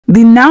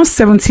The now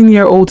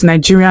 17-year-old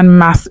Nigerian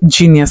math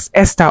genius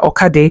Esther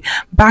Okade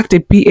backed a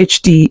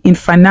PhD in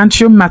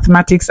financial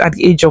mathematics at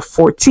the age of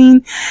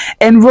 14,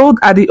 enrolled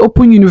at the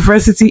Open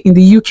University in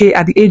the UK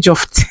at the age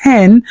of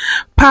 10,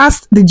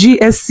 passed the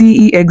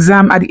GCSE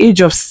exam at the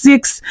age of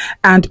 6,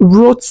 and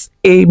wrote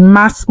a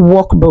math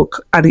workbook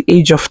at the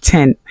age of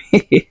 10.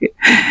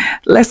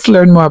 Let's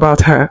learn more about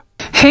her.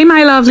 Hey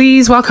my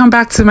lovelies, welcome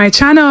back to my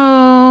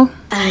channel.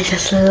 I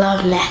just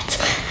love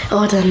that.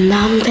 All the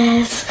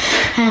numbers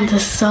and the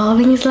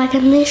solving is like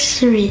a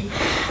mystery.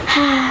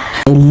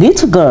 A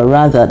little girl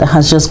rather that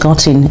has just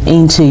gotten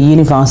into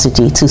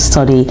university to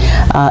study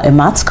a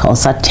maths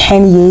course at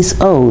 10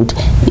 years old.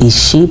 Is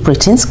she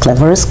Britain's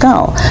cleverest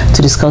girl?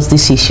 To discuss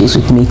these issues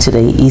with me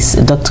today is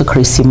Dr.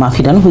 Christy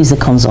Mafidon, who is a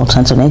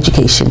consultant on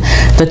education.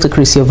 Dr.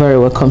 Christy, you're very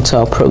welcome to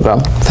our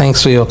program.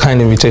 Thanks for your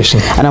kind invitation.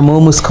 And I'm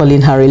almost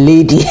calling her a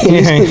lady.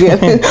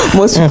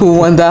 Most people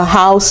wonder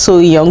how so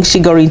young she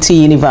got into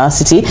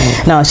university.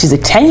 Now she's a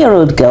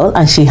 10-year-old girl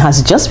and she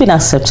has just been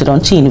accepted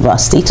onto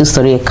university to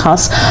study a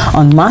course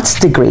on maths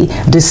degree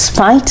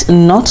despite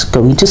not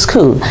going to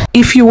school.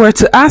 If you were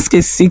to ask a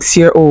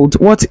 6-year-old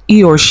what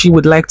he or she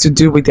would like to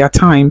do with their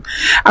time,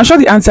 I'm sure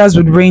the answers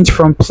would range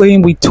from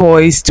playing with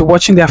toys to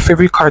watching their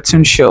favorite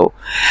cartoon show.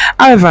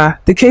 However,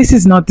 the case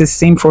is not the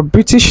same for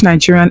British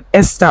Nigerian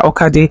Esther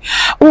Okade,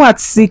 who at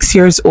 6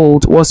 years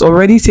old was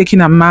already taking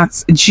a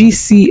maths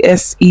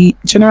GCSE,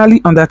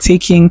 generally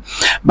undertaking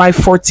by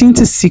 14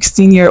 to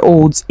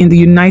 16-year-olds in the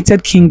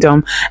United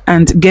Kingdom,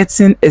 and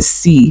getting a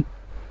C.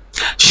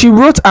 She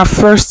wrote her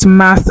first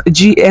math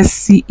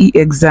GCSE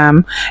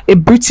exam, a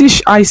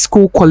British high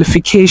school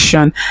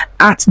qualification,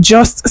 at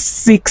just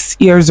 6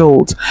 years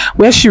old,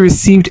 where she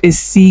received a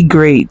C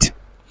grade.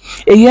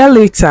 A year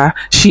later,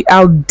 she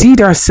outdid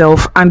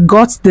herself and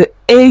got the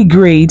A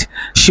grade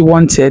she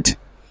wanted.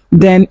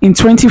 Then in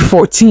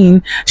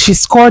 2014, she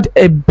scored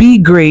a B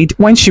grade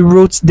when she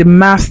wrote the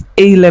math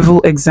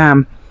A-level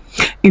exam.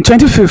 In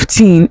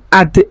 2015,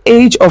 at the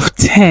age of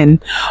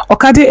 10,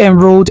 Okade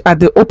enrolled at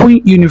the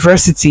Open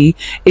University,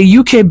 a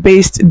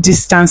UK-based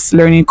distance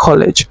learning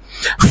college,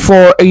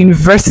 for a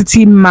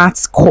university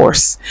maths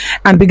course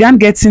and began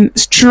getting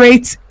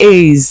straight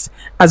A's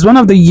as one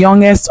of the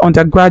youngest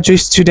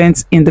undergraduate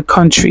students in the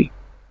country.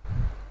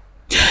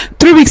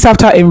 3 weeks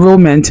after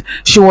enrollment,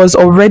 she was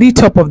already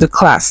top of the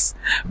class,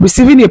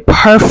 receiving a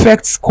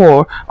perfect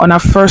score on her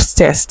first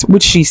test,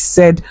 which she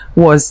said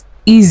was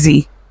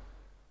easy.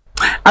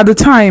 At the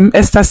time,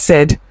 Esther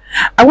said,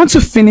 "I want to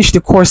finish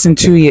the course in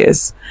 2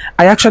 years.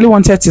 I actually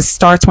wanted to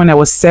start when I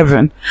was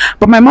 7,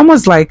 but my mom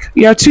was like,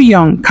 you're too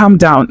young, calm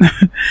down."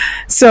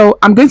 So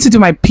I'm going to do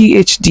my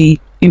PhD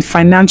in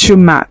financial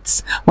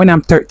maths when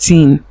I'm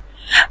 13.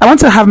 I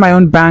want to have my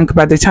own bank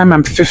by the time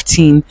I'm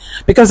 15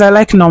 because I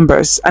like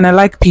numbers and I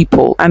like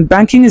people, and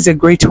banking is a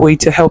great way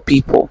to help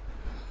people.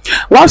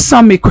 While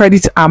some may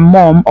credit her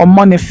mom, or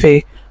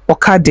Monefe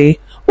Okade,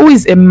 who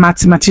is a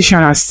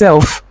mathematician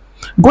herself,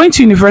 going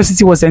to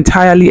university was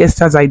entirely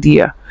Esther's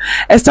idea.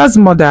 Esther's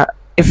mother,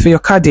 Esther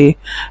Okade,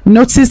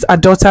 noticed her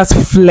daughter's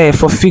flair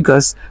for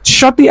figures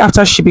shortly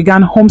after she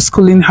began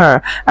homeschooling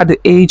her at the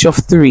age of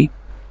 3.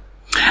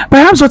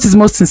 Perhaps what is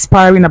most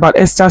inspiring about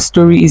Esther's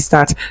story is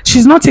that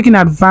she's not taking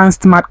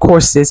advanced math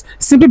courses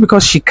simply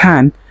because she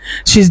can.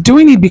 She's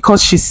doing it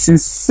because she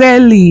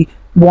sincerely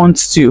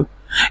wants to.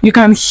 You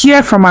can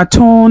hear from her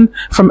tone,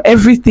 from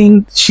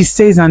everything she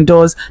says and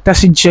does, that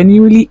she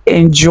genuinely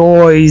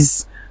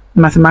enjoys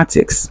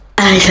mathematics.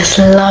 I just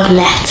love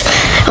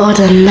that. All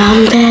the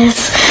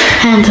numbers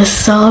and the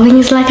solving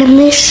is like a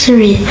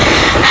mystery.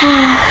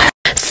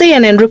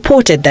 CNN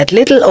reported that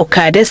little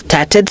Okade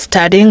started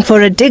studying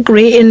for a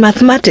degree in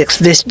mathematics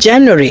this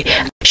January.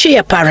 She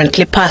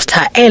apparently passed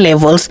her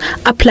A-levels,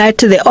 applied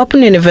to the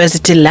Open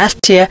University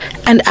last year,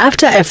 and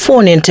after a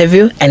phone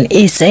interview, an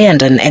essay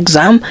and an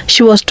exam,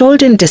 she was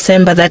told in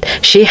December that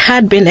she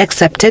had been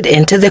accepted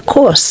into the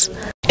course.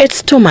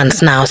 It's 2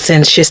 months now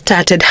since she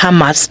started her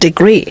maths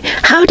degree.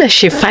 How does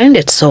she find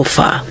it so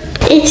far?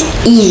 It's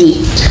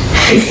easy.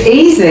 It's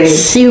easy.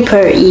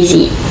 Super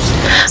easy.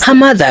 Her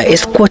mother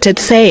is quoted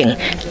saying,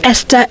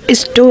 "Esther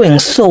is doing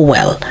so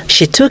well.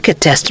 She took a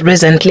test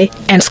recently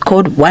and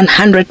scored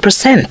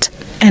 100%.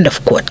 End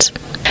of quote.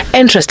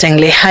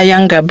 Interestingly, her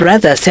younger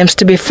brother seems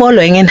to be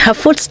following in her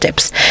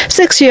footsteps.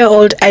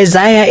 6-year-old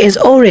Isaiah is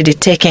already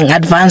taking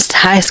advanced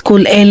high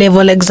school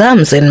A-level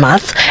exams in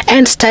math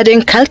and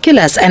studying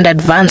calculus and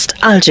advanced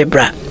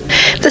algebra.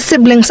 The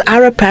siblings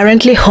are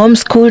apparently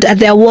homeschooled at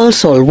their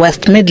Walsall,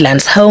 West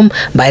Midlands home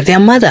by their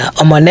mother,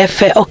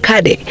 Monefe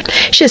Okade.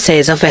 She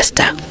says of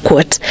Esther,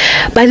 quote,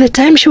 "By the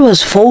time she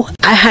was 4,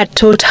 I had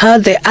taught her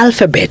the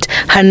alphabet,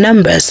 her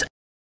numbers.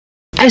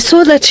 I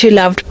saw that she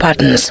loved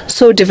patterns,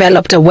 so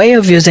developed a way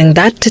of using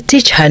that to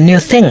teach her new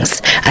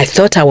things. I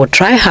thought I would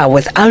try her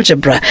with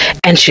algebra,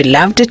 and she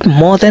loved it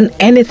more than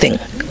anything."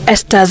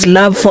 Esther's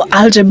love for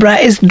algebra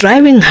is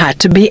driving her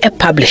to be a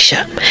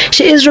publisher.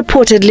 She is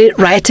reportedly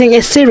writing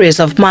a series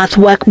of math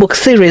workbook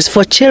series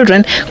for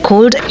children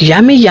called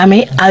Yummy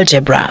Yummy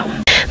Algebra.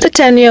 The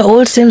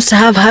 10-year-old seems to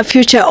have her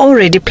future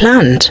already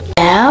planned.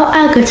 Well,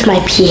 I'll go to my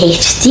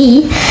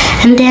PhD,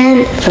 and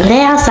then from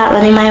there I'll start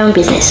running my own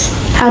business.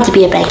 How to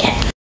be a banker.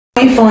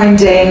 How are you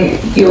finding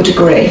your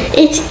degree?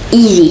 It's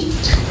easy.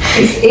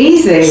 It's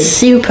easy?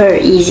 Super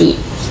easy.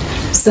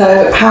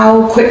 So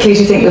how quickly do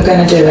you think you're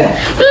going to do it?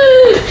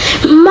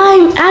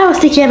 I was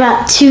thinking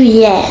about 2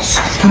 years.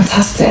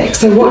 Fantastic.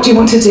 So what do you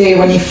want to do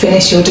when you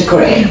finish your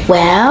degree?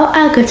 Well,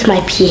 I'll go to my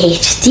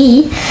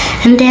PhD,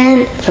 and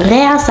then from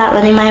there I'll start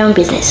running my own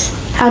business.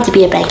 How to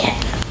be a banker.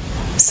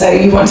 So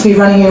you want to be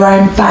running your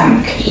own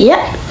bank? Yep.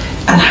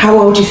 And how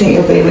old do you think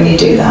you'll be when you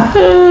do that?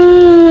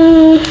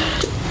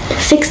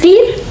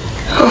 16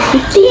 or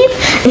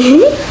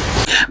 15.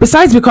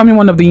 Besides becoming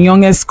one of the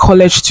youngest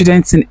college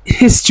students in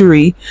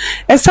history,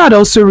 Esther had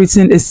also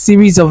written a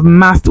series of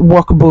math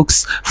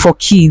workbooks for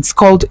kids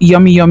called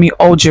Yummy Yummy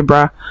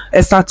Algebra,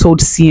 Esther told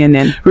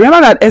CNN.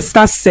 Remember that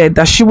Esther said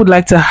that she would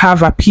like to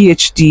have a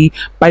PhD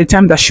by the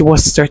time that she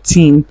was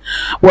 13.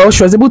 Well,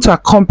 she was able to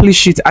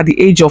accomplish it at the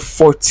age of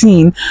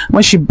 14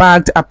 when she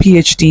bagged a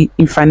PhD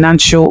in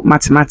financial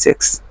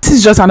mathematics. This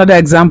is just another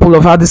example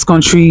of how this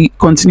country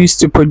continues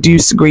to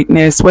produce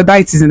greatness, whether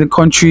it is in the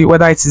country,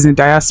 whether it is in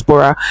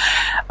diaspora.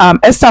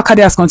 Esther Okade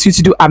has continued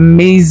to do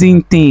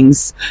amazing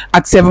things.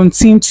 At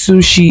 17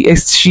 too, she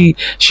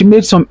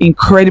made some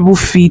incredible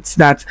feats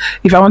that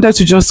if I wanted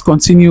to just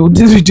continue,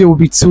 this video will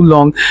be too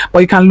long. But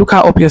you can look her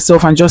up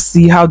yourself and just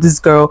see how this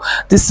girl,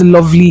 this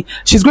lovely,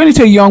 she's growing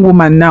into a young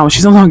woman now.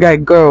 She's no longer a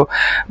girl,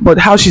 but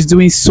how she's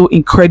doing so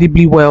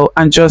incredibly well,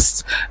 and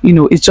just, you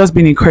know, it's just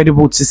been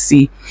incredible to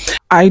see.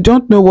 I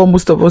don't know what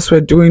most of us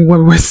were doing when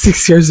we were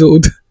 6 years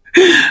old.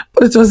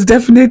 But it was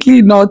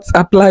definitely not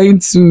applying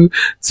to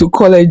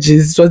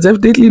colleges. It was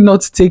definitely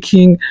not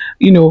taking,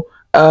 you know,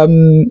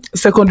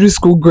 secondary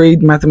school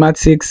grade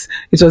mathematics.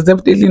 It was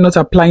definitely not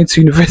applying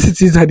to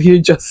universities at the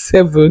age of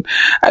 7.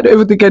 I don't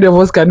even think any of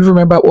us can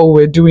remember what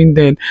we were doing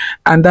then,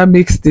 and that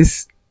makes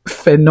this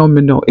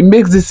phenomenal. It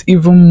makes this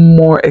even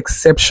more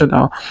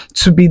exceptional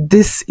to be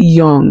this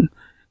young.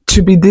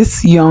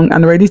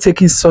 And already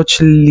taking such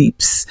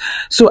leaps.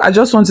 So I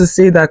just want to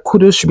say that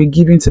kudos should be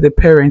given to the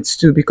parents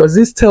too, because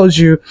this tells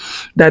you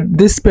that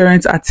these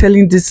parents are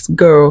telling this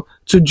girl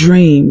to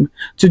dream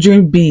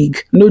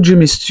big. No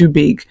dream is too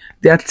big.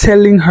 They are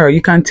telling her,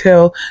 you can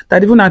tell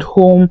that even at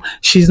home,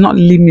 she's not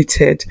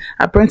limited.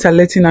 Her parents are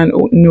letting her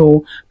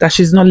know that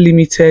she's not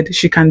limited.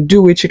 She can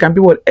do it. She can be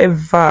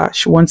whatever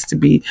she wants to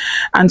be.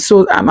 And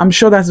so I'm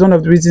sure that's one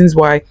of the reasons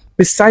why,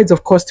 besides,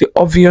 of course, the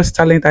obvious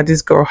talent that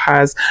this girl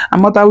has, her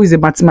mother, who is a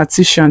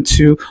mathematician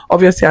too,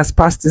 obviously has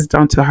passed this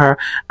down to her,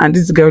 and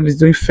this girl is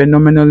doing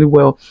phenomenally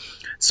well.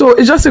 So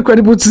it's just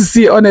incredible to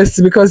see,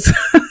 honestly, because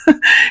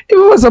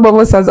even for some of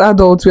us as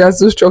adults, we are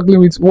still struggling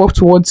with what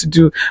we want to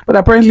do. But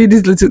apparently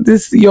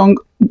this young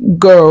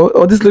girl,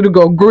 or this little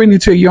girl growing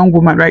into a young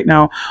woman right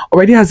now,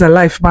 already has her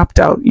life mapped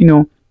out, you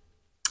know.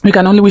 We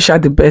can only wish her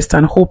the best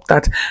and hope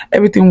that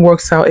everything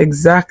works out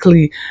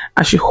exactly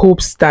as she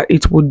hopes that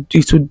it would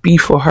be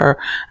for her,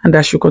 and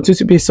that she'll continue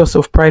to be a source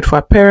of pride for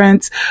her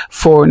parents,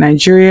 for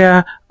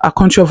Nigeria, our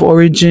country of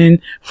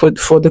origin, for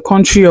the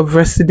country of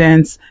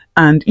residence,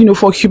 and, you know,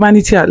 for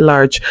humanity at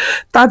large.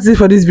 That's it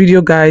for this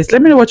video, guys.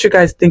 Let me know what you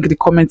guys think in the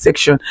comment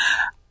section.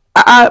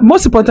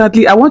 Most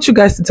importantly, I want you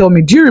guys to tell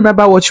me, do you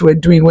remember what you were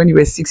doing when you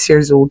were 6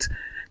 years old?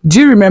 Do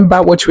you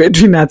remember what you were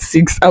doing at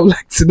 6? I would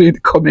like to know in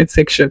the comment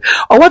section.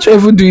 Or what you were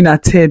even doing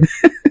at 10.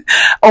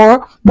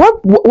 Or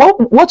what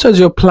was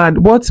your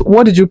plan? What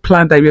did you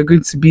plan that you were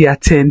going to be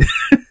at 10?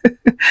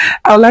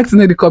 I would like to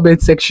know in the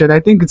comment section. I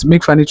think it will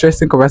make for an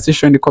interesting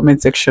conversation in the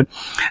comment section.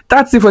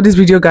 That's it for this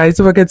video, guys.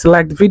 Don't forget to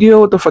like the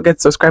video. Don't forget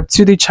to subscribe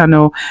to the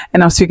channel.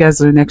 And I'll see you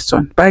guys in the next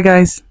one. Bye,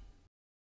 guys.